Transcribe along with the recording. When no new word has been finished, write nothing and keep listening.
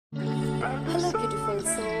Hello beautiful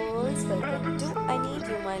souls, welcome to I Need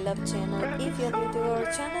You My Love channel. If you're new to our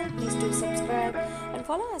channel, please do subscribe and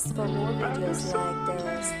follow us for more videos like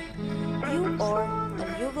this. You are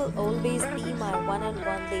and you will always be my one and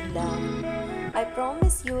only love. I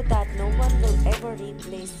promise you that no one will ever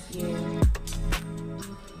replace you.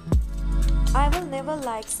 I will never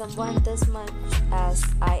like someone this much as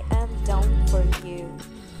I am down for you.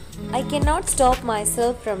 I cannot stop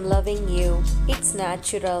myself from loving you. It's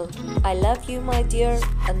natural. I love you, my dear,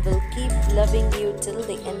 and will keep loving you till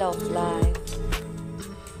the end of life.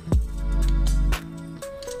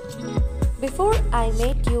 Before I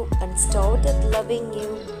met you and started loving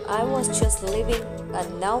you, I was just living,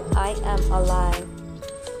 and now I am alive.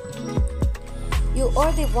 You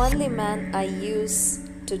are the only man I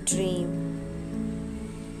used to dream,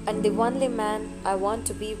 and the only man I want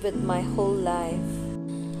to be with my whole life.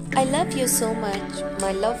 I love you so much.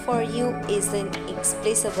 My love for you is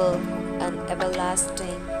inexpressible and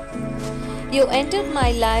everlasting. You entered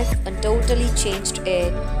my life and totally changed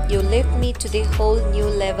it. You lifted me to the whole new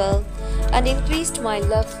level and increased my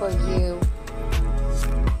love for you.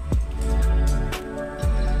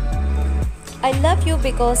 I love you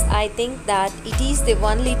because I think that it is the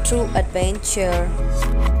only true adventure.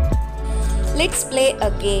 Let's play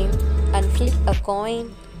a game and flip a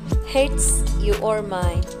coin. Heads, you are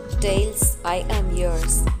mine. Tails, I am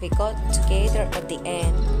yours. We got together at the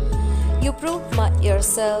end. You proved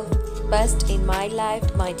yourself best in my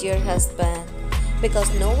life, my dear husband,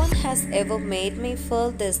 because no one has ever made me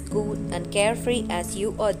feel this good and carefree as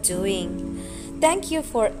you are doing. Thank you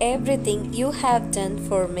for everything you have done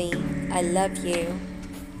for me. I love you.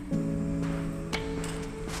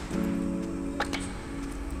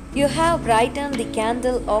 You have brightened the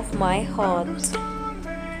candle of my heart.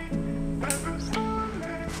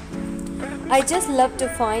 I just love to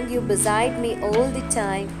find you beside me all the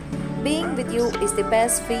time. Being with you is the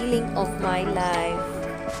best feeling of my life.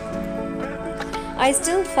 I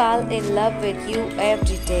still fall in love with you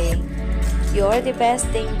every day. You're the best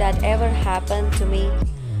thing that ever happened to me.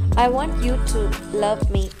 I want you to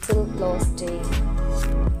love me till last day.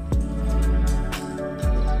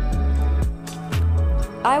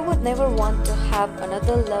 I would never want to have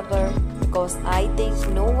another lover because I think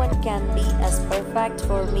no one can be as perfect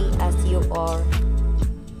for me as you are.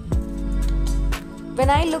 When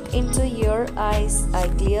I look into your eyes, I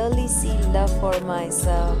clearly see love for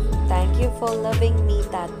myself. Thank you for loving me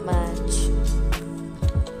that much.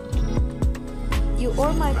 You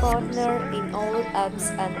are my partner in all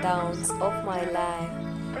ups and downs of my life,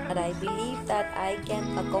 and I believe that I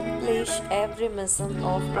can accomplish every mission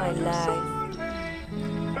of my life.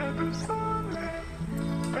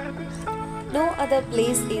 No other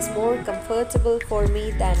place is more comfortable for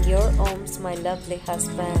me than your arms, my lovely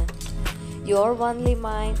husband. You're only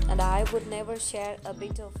mine, and I would never share a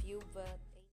bit of you with